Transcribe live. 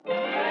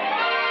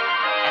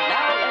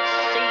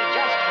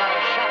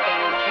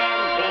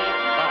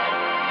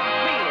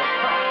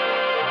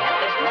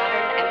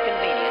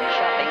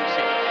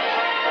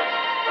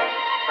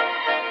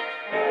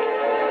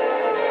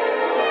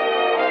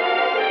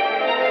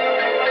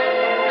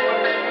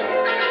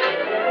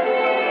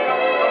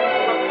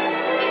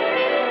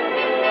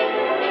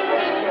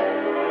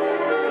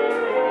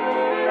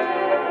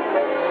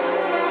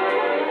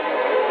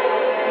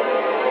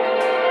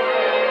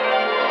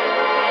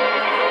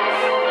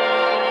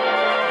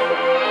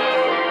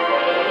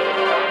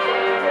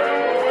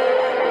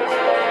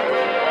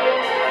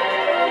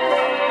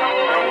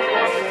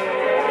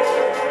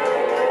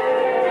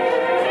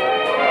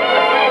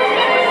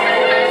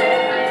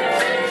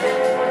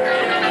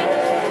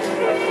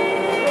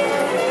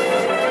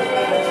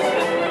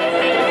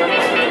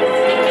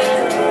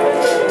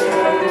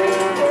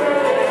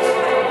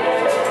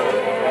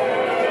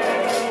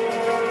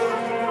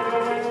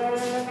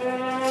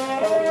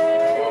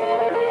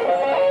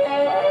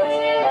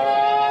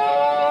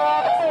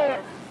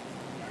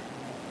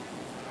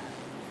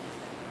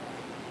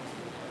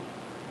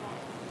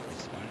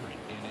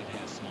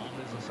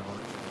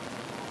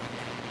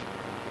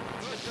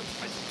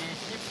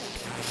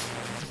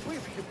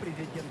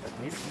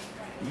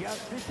Я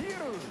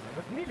цитирую,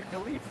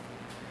 Мильхалип.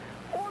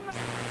 Он...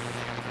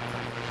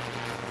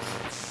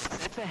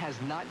 That has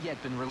not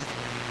yet been released.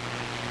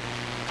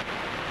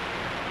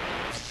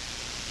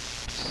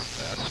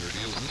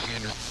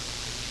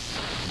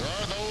 There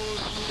are those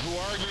who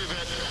argue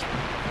that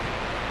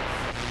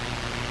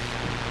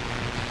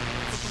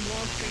from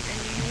Wall Street and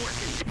New York.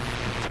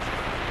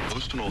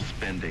 Emotional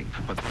spending,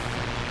 but the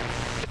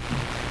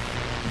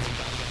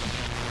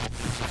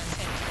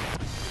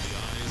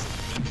eyes of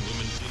men and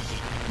women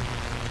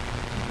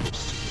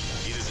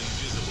it is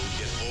invisible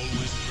yet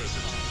always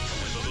present.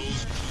 And for those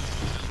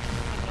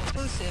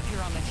Exclusive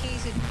here on the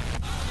Keys.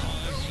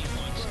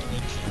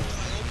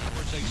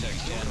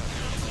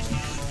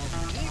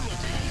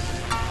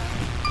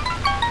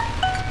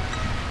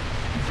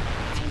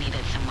 I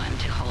needed someone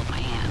to hold my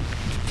hand.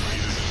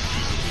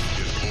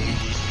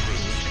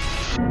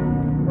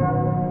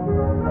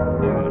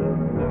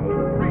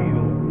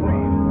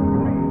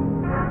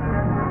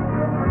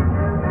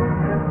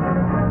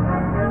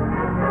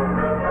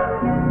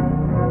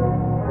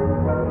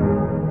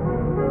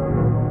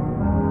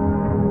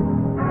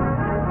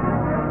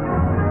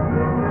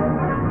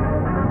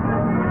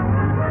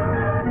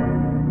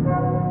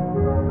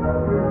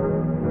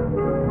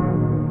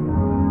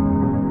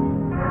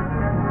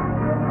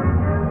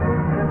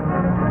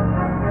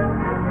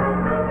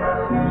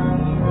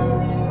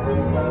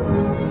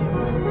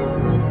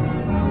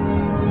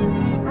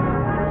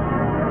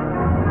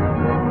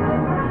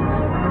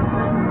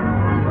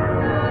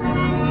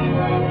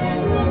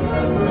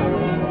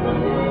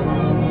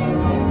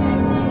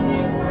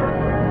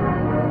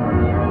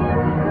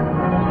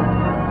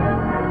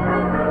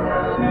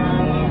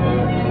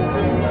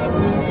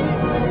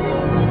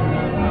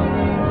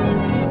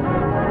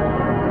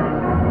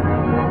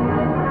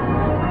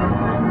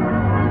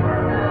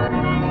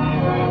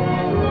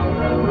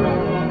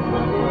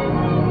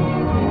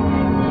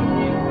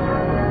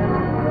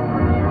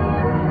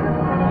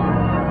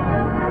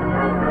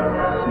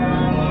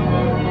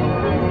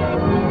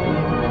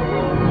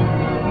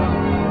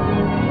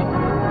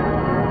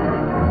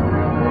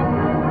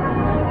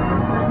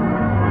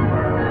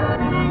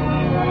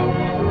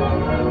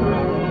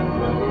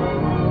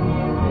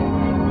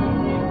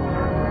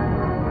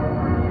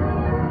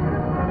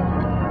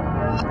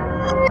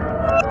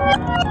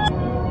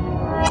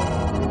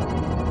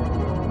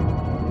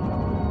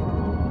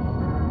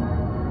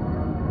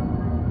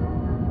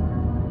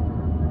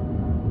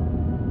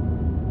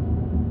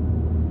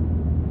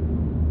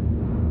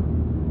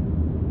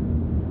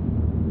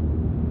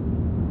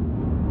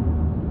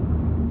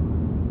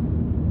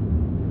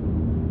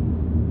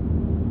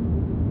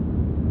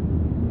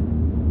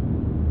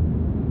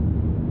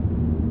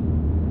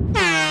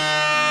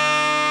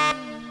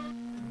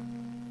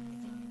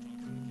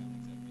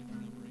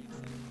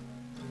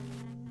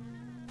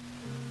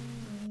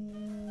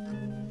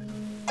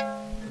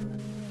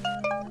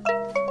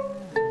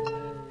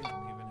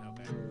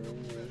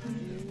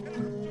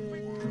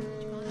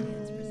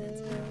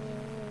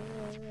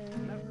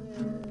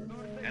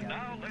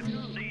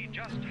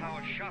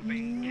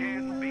 Shopping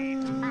can be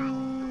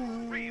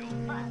real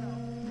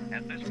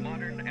at this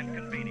modern and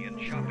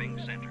convenient shopping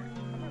center.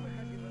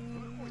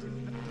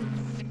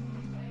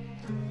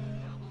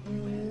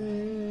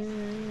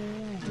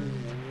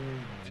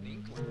 an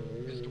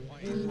inkling as to why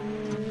he's...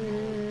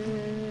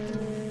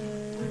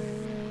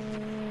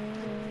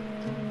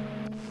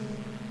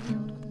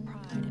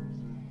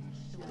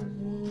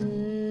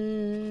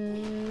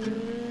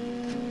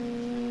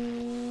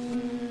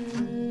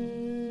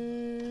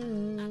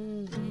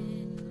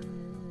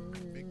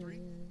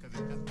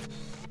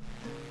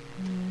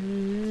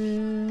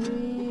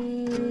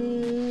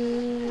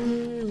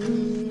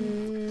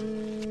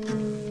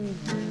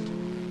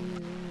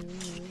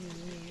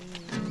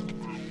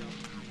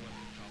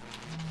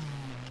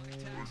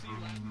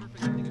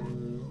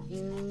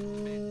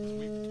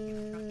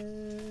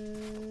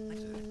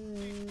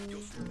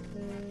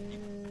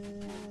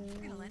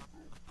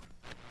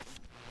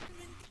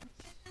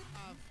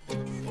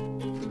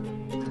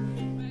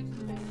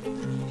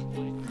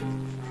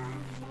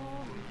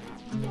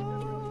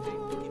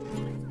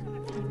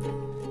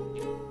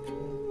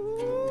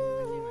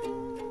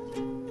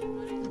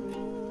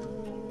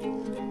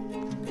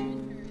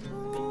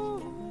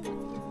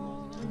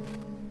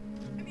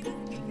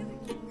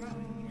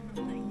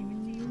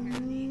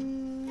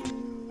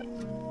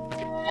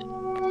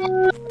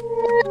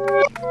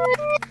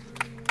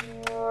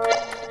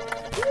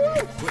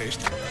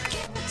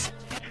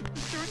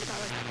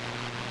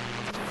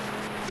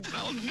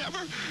 I'll never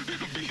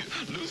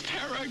lose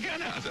terror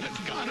again. I said, it's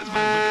gone. It's my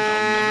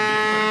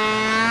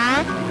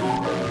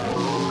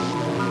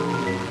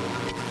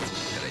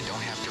that I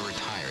don't have to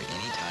retire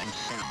anytime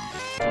soon.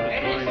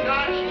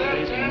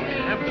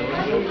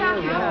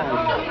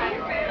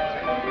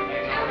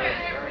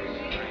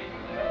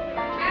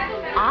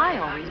 I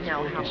always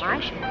know how I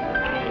should.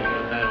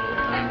 That all the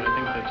time, but I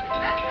think that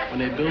when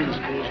they build the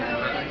schools,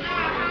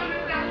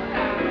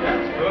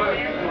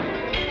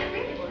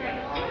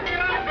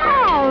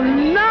 Oh,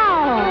 no!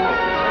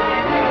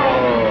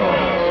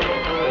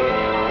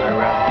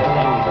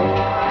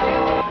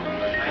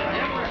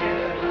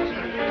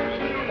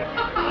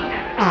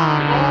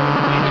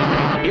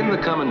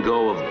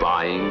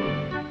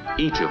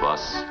 Each of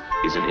us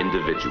is an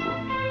individual.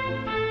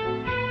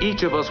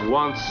 Each of us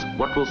wants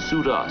what will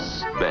suit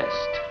us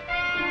best.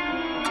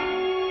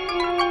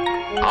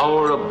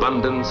 Our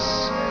abundance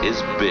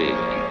is big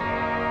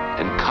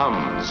and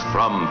comes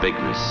from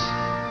bigness.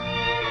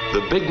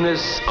 The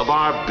bigness of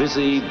our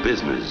busy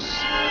business.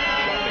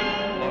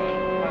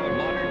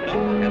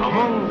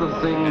 Among the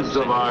things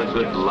of our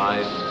good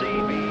life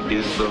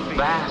is the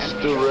vast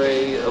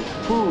array of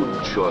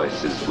food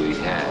choices we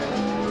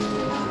have.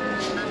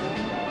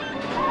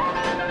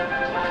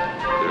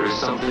 There is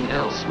something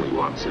else we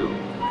want to.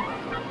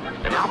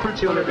 An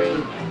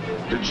opportunity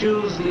to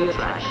choose the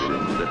attraction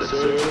that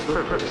serves the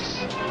purpose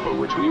for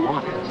which we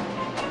want it.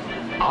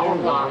 Our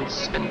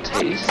wants and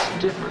tastes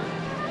differ.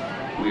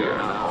 We are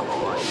not all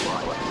alike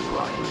what we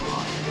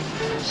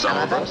like. Some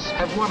of us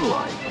have one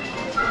like.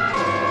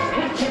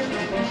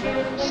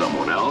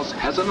 Someone else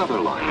has another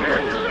like.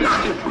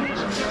 It's different.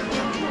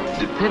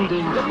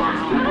 Depending upon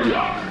who we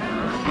are,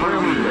 where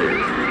we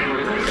live,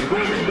 and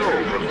where we go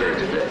from day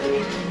to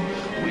day.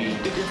 We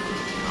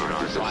differ in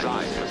our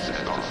desires to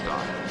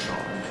start.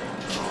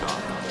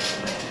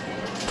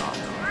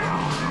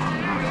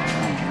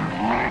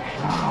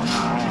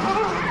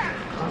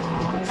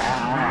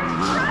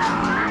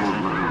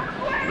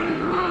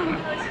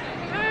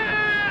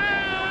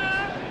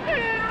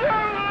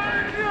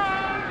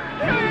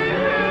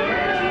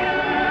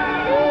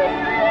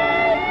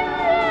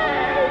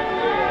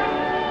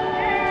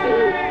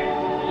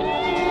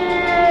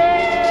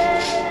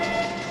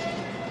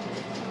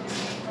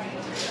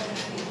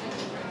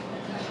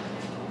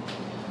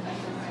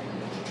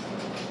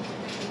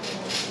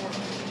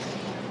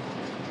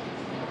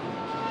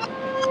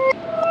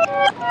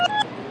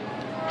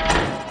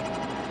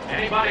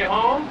 Anybody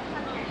home?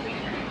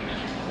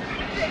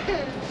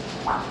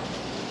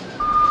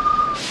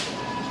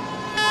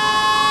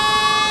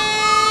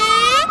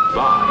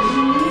 Buy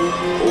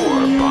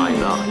or buy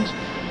not.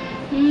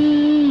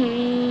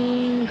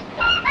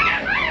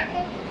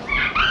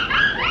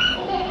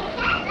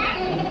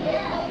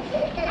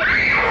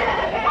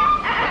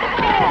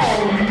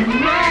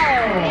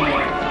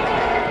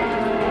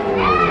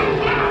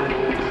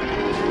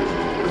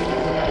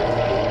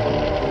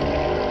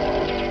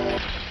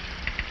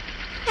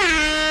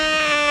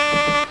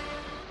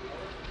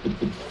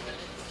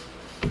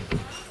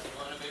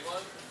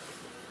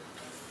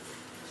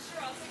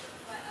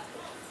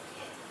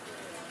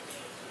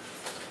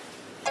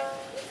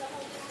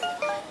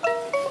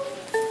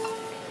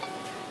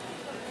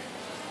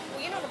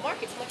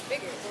 It's much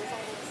bigger.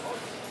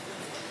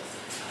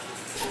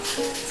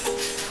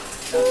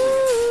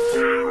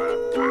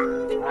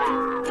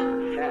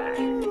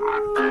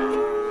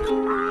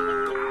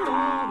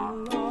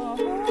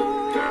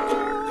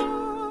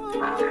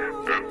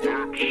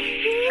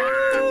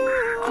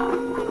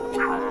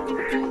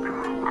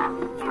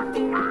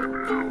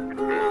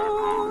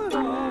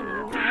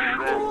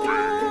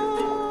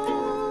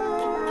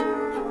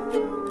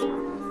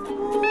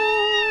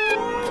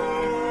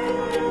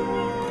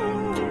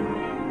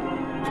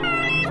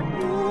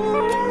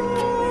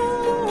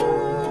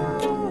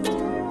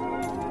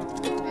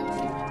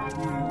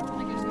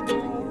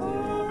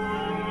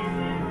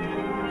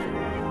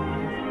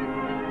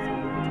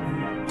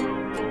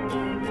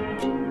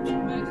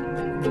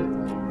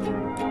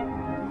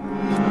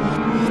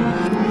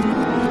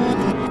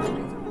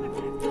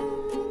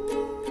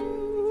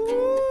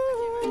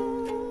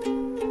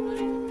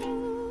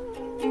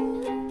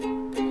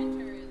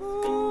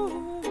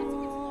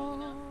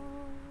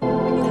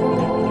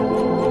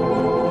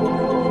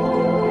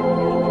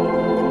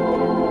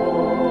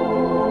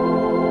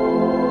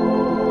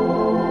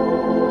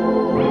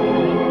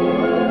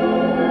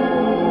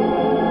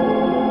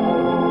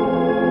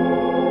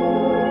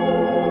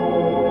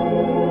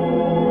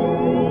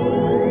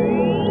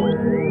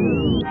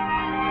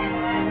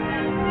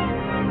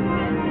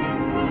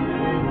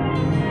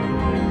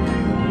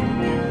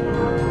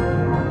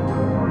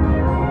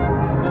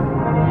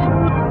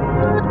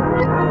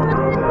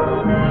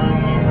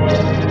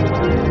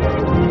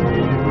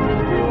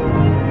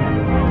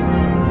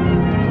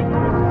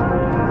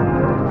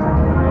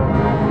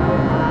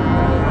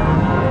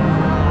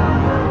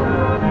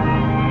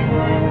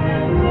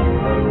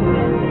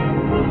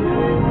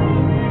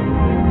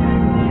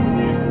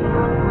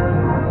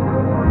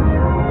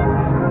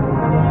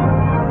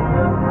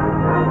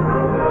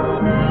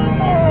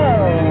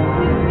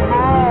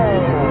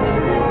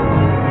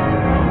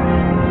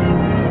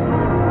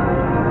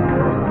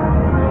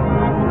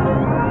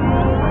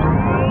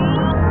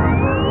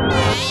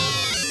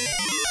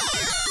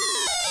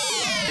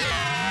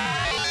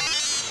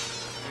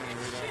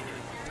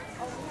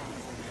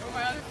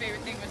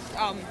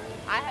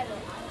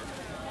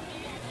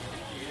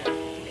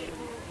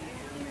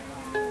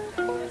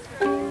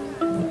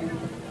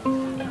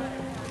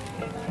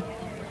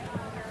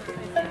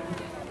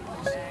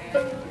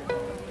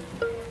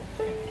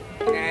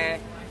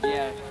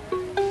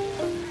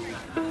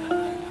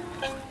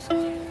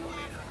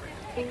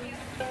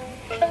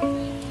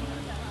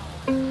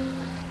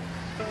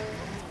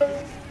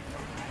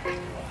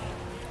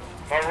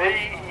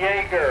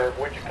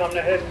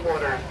 to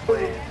headquarters,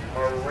 please?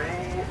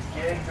 Marie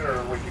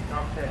Yeager, would you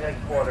come to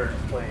headquarters,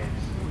 please?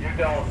 You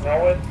don't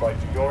know it, but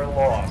you're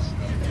lost.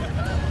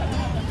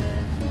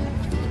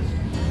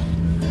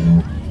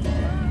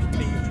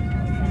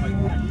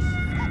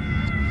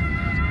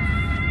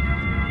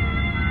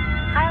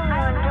 I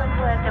wonder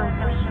whether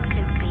we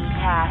could be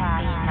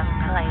happy in a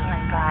place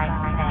like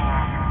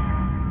that.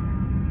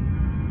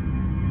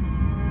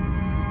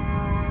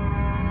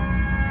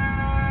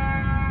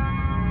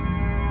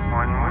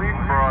 When we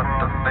brought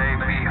the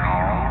baby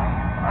home,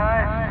 I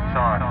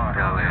thought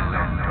Billy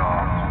looked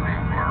awfully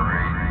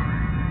worried.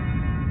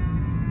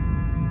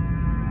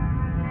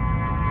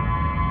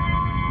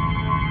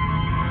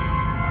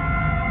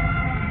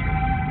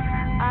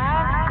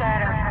 I've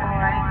got a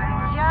boy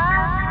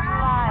just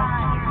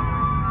like you.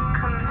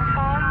 Comes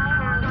home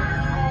from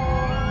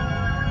school,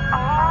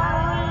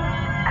 always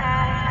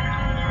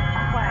asking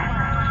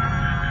questions.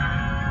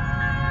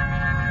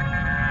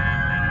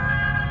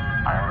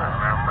 I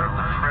remember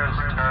the first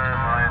time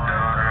my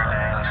daughter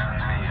asked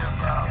me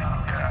about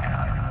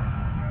God.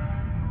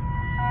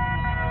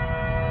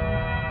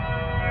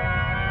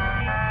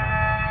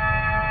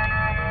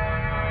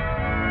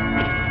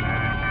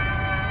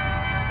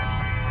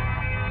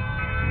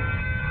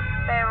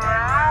 They were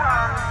out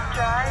on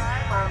strike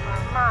for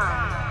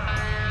months.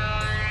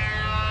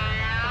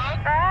 If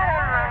that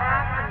ever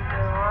happened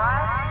to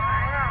us,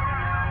 I don't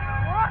know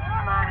what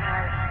my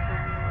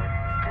husband would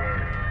do.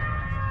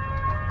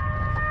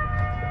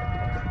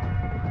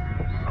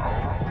 So,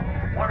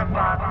 what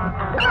about the...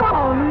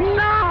 Oh,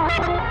 no!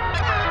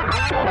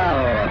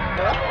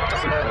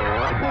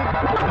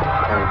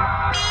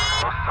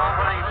 Will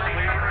somebody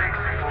please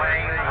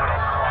explain what a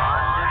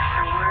blonde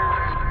issue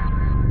is?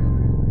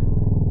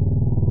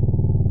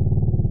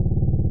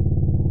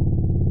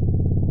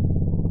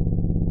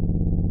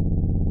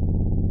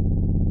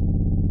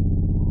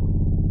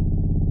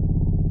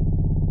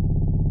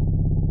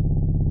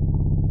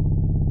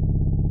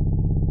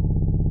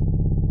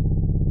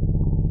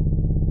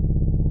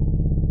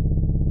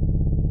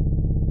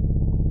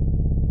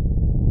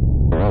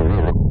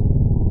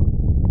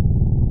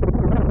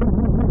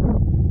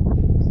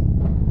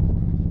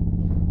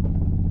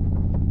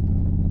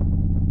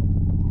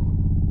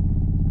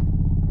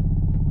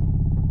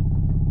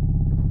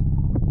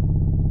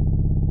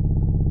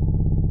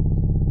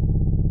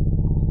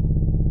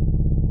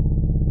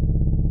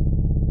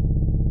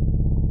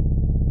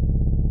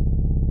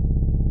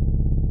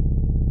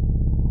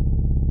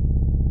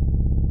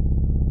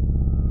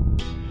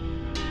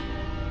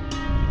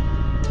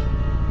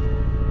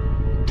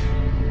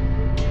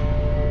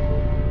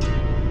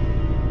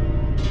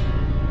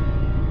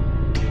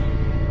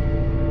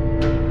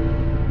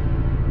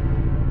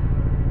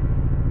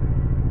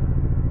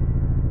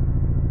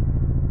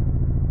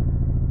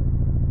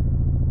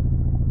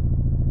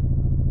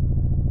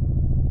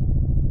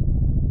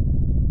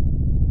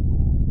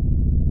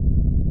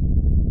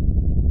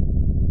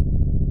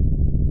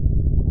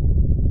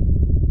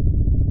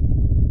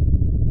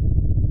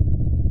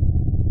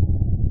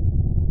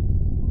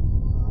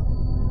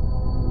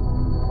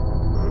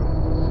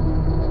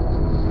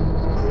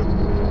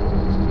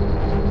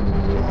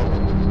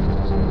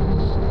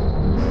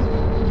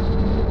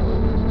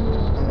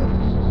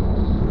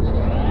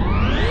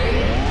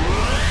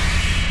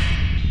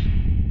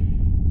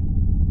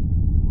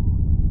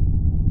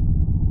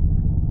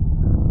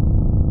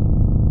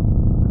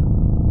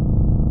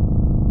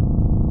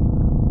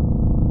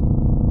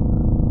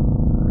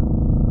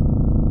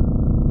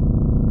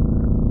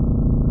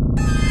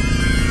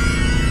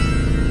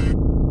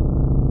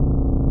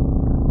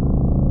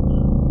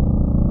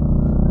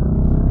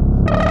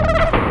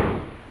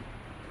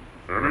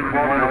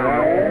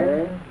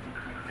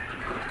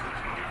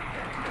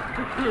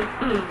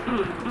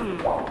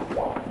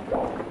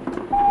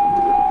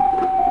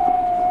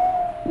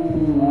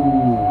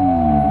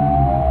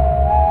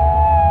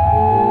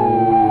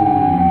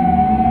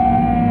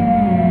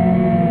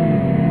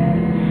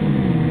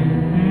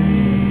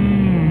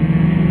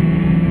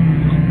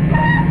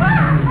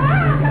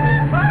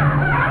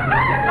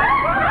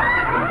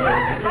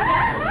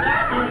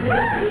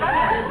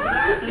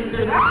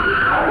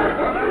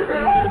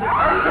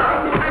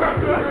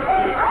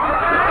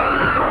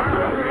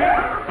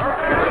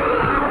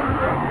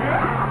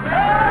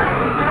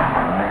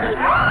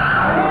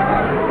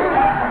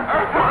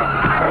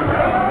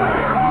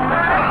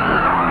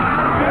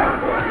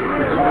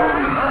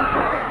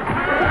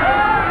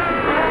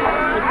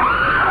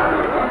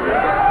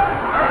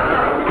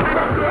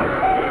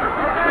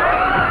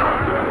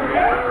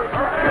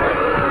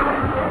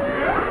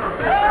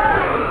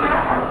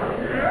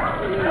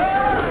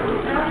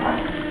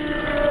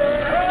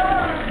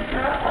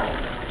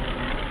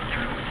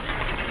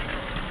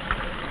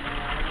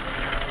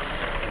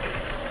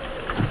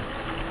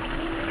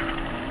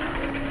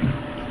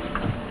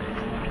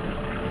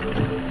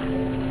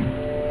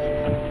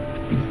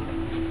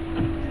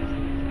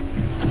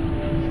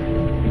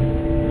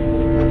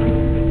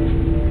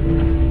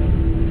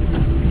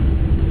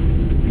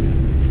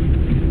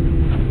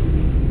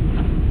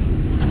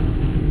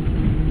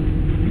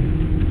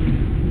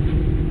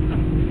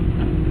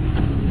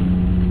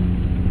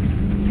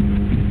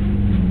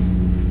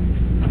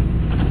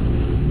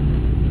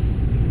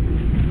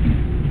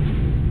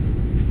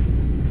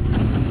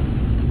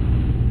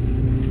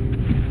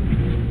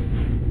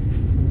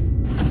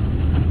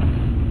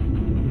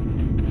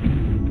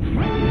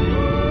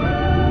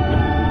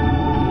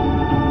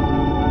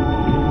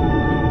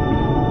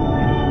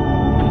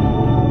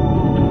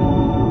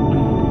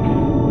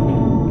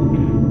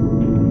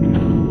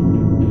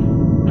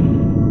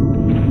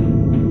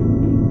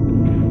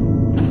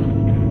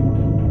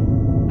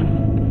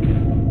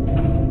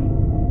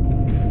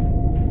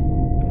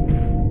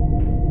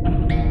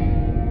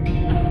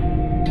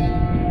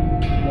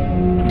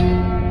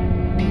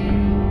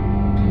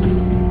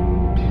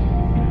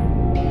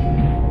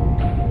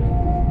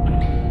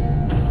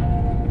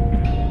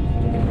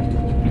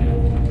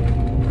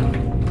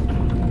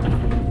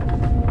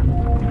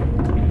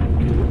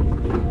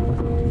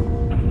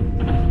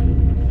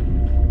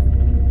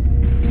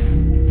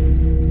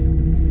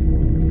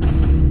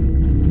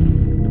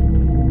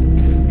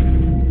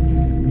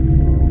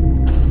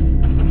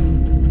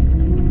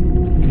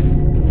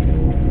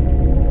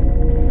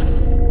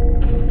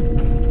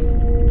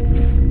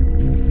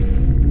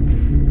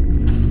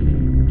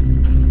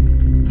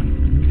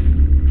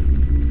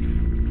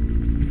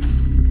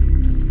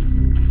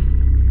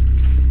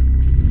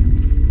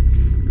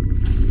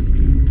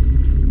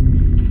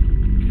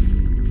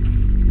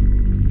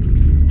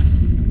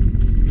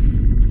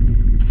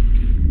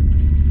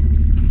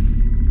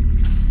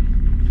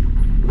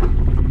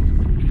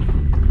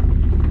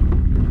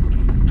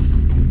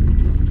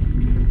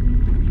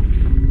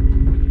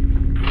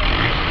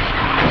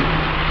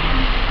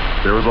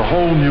 there's a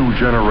whole new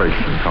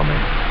generation coming.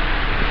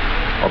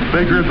 A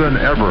bigger than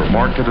ever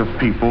market of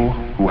people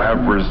who have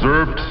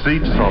reserved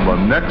seats on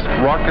the next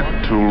rocket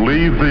to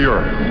leave the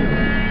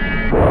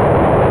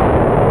Earth.